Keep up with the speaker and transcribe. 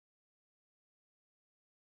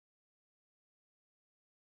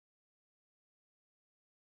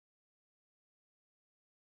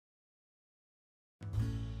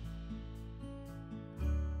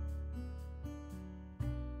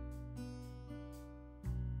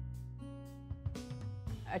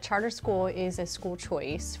A charter school is a school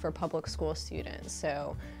choice for public school students.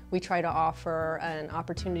 So we try to offer an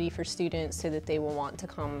opportunity for students so that they will want to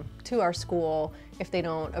come to our school if they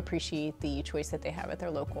don't appreciate the choice that they have at their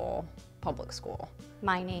local public school.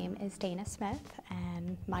 My name is Dana Smith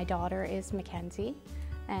and my daughter is Mackenzie,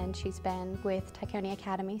 and she's been with Tacony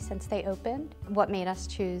Academy since they opened. What made us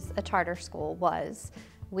choose a charter school was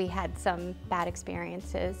we had some bad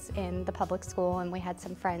experiences in the public school, and we had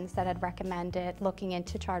some friends that had recommended looking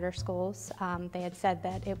into charter schools. They had said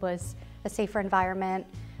that it was a safer environment,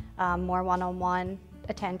 more one-on-one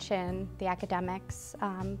attention. The academics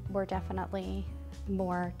were definitely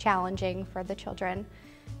more challenging for the children,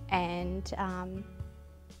 and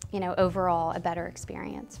overall a better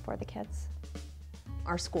experience for the kids.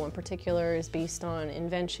 Our school in particular is based on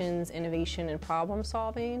inventions, innovation, and problem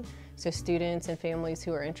solving. So students and families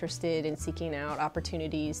who are interested in seeking out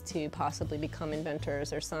opportunities to possibly become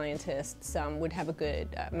inventors or scientists would have a good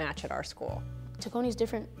match at our school. Tacony is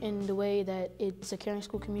different in the way that it's a caring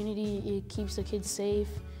school community. It keeps the kids safe.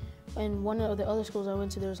 And one of the other schools I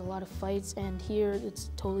went to, there was a lot of fights, and here it's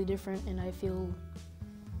totally different, and I feel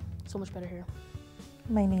so much better here.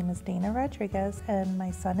 My name is Dana Rodriguez, and my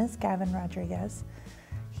son is Gavin Rodriguez.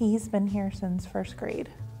 He's been here since first grade.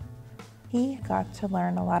 He got to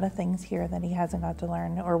learn a lot of things here that he hasn't got to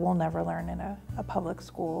learn or will never learn in a public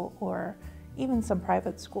school or even some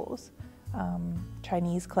private schools.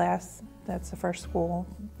 Chinese class, that's the first school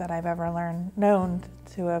that I've ever known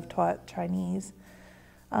to have taught Chinese.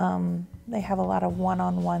 They have a lot of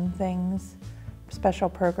one-on-one things, special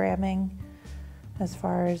programming as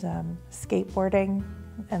far as skateboarding,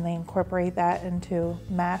 and they incorporate that into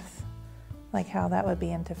math, like how that would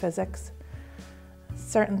be into physics.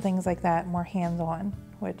 Certain things like that, more hands-on,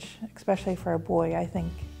 which, especially for a boy, I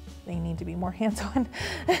think they need to be more hands-on.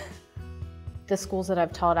 The schools that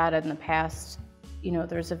I've taught at in the past,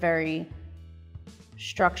 there's a very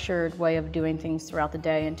structured way of doing things throughout the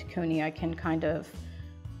day. In Tacony, I can kind of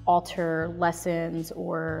alter lessons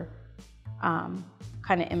or kind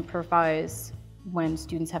of improvise when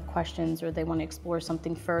students have questions or they want to explore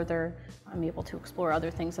something further. I'm able to explore other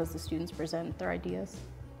things as the students present their ideas.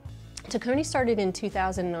 Tacony started in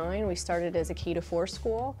 2009. We started as a K-4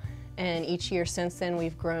 school, and each year since then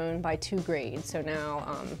we've grown by 2 grades. So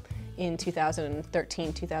now in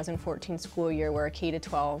 2013-2014 school year, we're a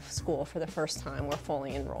K-12 school for the first time. We're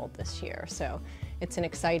fully enrolled this year. So it's an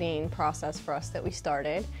exciting process for us that we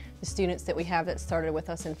started. The students that we have that started with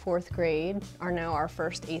us in 4th grade are now our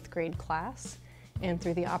first 8th grade class. And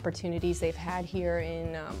through the opportunities they've had here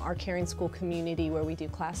in our caring school community, where we do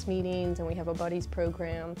class meetings and we have a buddies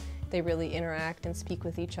program, they really interact and speak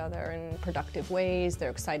with each other in productive ways.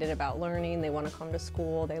 They're excited about learning, they want to come to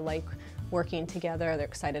school, they like working together, they're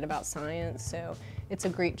excited about science. So it's a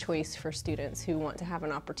great choice for students who want to have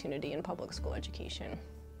an opportunity in public school education.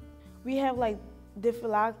 We have a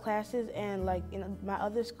lot of classes, and in my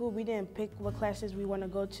other school, we didn't pick what classes we want to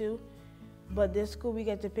go to. But this school, we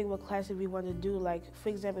get to pick what classes we want to do. For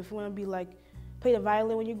example, if you want to be play the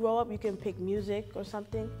violin when you grow up, you can pick music or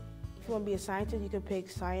something. If you want to be a scientist, you can pick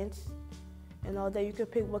science and all that. You can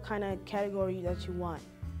pick what kind of category that you want.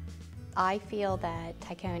 I feel that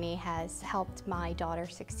Tacony has helped my daughter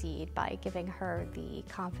succeed by giving her the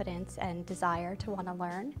confidence and desire to want to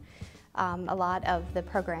learn. A lot of the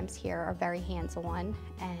programs here are very hands-on,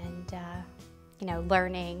 and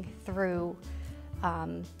learning through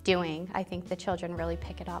doing. I think the children really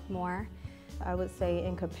pick it up more. I would say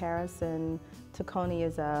in comparison, Tacony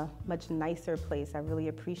is a much nicer place. I really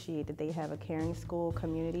appreciate that they have a caring school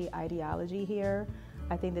community ideology here.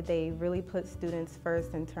 I think that they really put students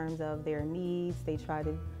first in terms of their needs. They try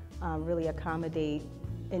to really accommodate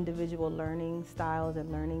individual learning styles and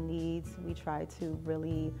learning needs. We try to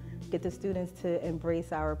really get the students to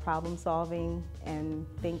embrace our problem solving and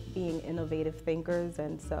being innovative thinkers,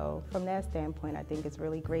 and so from that standpoint I think it's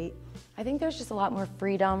really great. I think there's just a lot more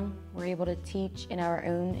freedom. We're able to teach in our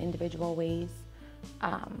own individual ways.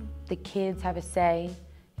 The kids have a say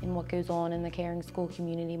in what goes on in the caring school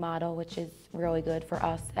community model, which is really good for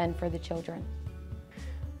us and for the children.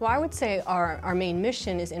 Well, I would say our main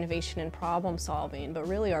mission is innovation and problem solving, but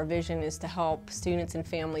really our vision is to help students and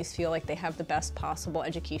families feel like they have the best possible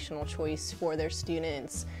educational choice for their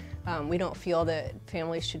students. We don't feel that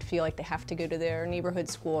families should feel like they have to go to their neighborhood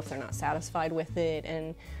school if they're not satisfied with it,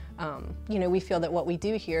 and we feel that what we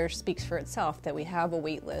do here speaks for itself, that we have a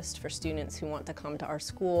wait list for students who want to come to our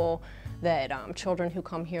school, that children who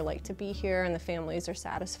come here like to be here, and the families are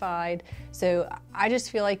satisfied. So I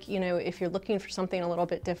just feel like, if you're looking for something a little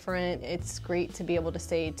bit different, it's great to be able to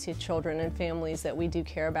say to children and families that we do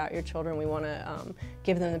care about your children. We want to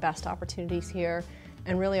give them the best opportunities here.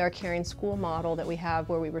 And really our caring school model that we have,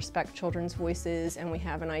 where we respect children's voices and we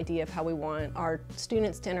have an idea of how we want our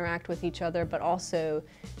students to interact with each other, but also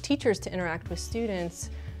teachers to interact with students.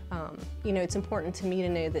 You know, it's important to me to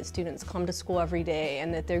know that students come to school every day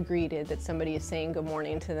and that they're greeted, that somebody is saying good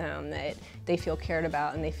morning to them, that they feel cared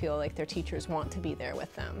about and they feel like their teachers want to be there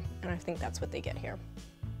with them. And I think that's what they get here.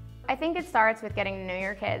 I think it starts with getting to know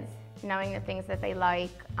your kids, knowing the things that they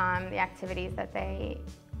like, the activities that they,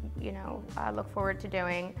 you know, look forward to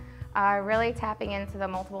doing, really tapping into the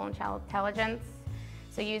multiple intelligence.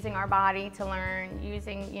 So using our body to learn,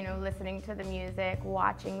 using, you know, listening to the music,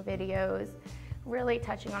 watching videos, really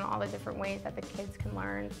touching on all the different ways that the kids can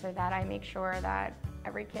learn, so that I make sure that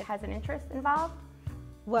every kid has an interest involved.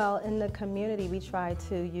 Well, in the community, we try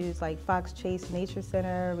to use like Fox Chase Nature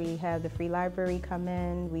Center. We have the free library come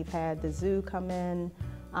in. We've had the zoo come in.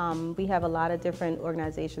 We have a lot of different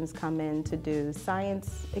organizations come in to do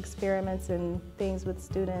science experiments and things with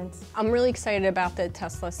students. I'm really excited about the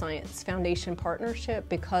Tesla Science Foundation partnership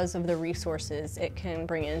because of the resources it can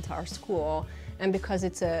bring into our school, and because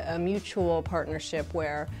it's a mutual partnership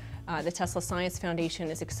where the Tesla Science Foundation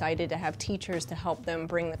is excited to have teachers to help them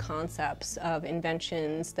bring the concepts of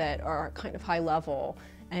inventions that are kind of high level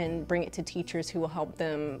and bring it to teachers who will help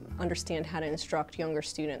them understand how to instruct younger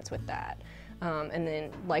students with that. And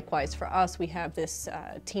then likewise for us, we have this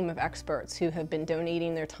team of experts who have been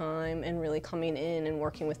donating their time and really coming in and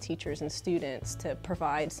working with teachers and students to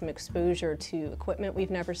provide some exposure to equipment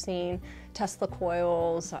we've never seen. Tesla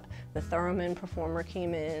coils, the Theremin performer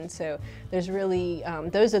came in. So there's really,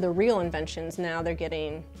 those are the real inventions now they're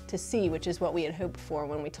getting to see, which is what we had hoped for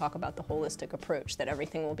when we talk about the holistic approach, that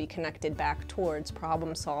everything will be connected back towards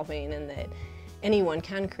problem solving and that anyone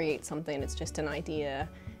can create something, it's just an idea.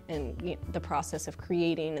 And you know, the process of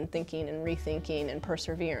creating and thinking and rethinking and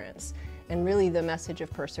perseverance. And really the message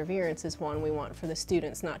of perseverance is one we want for the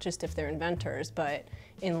students, not just if they're inventors, but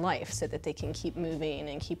in life, so that they can keep moving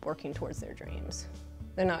and keep working towards their dreams.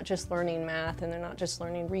 They're not just learning math and they're not just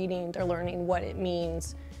learning reading, they're learning what it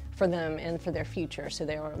means for them and for their future. So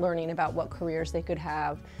they are learning about what careers they could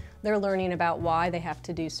have. They're learning about why they have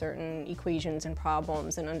to do certain equations and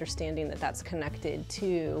problems and understanding that that's connected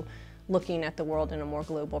to looking at the world in a more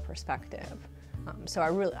global perspective. So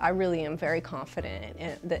I really am very confident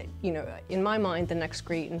that, you know, in my mind, the next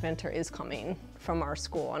great inventor is coming from our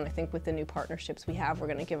school, and I think with the new partnerships we have, we're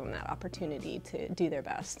going to give them that opportunity to do their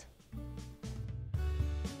best.